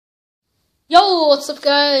Yo, what's up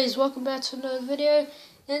guys? Welcome back to another video.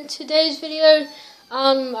 In today's video,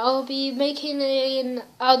 I'll be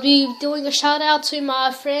doing a shout out to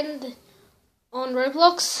my friend on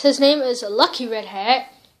Roblox. His name is LuckyRedHat,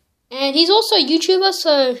 and he's also a YouTuber,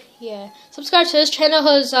 so yeah. Subscribe to his channel.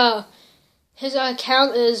 His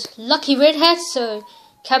account is LuckyRedHat, so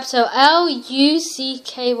capital LUCKY,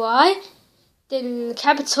 then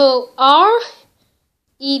capital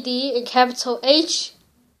RED and capital HAT,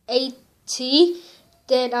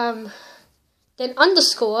 then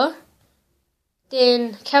underscore,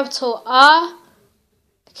 then capital R,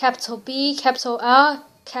 capital B, capital R,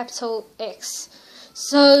 capital X.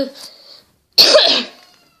 So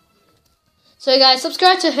guys,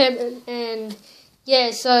 subscribe to him, and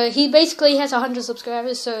yeah, so he basically has 100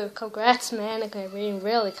 subscribers, so congrats, man. Okay,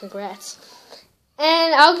 really congrats.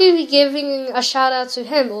 And I'll be giving a shout out to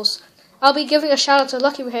him also. I'll be giving a shout out to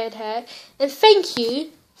LuckyRedHat, and thank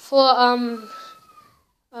you for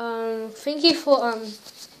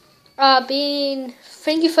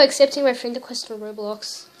accepting my friend request on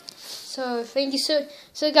Roblox. So thank you so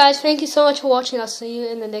guys, thank you so much for watching. I'll see you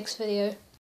in the next video.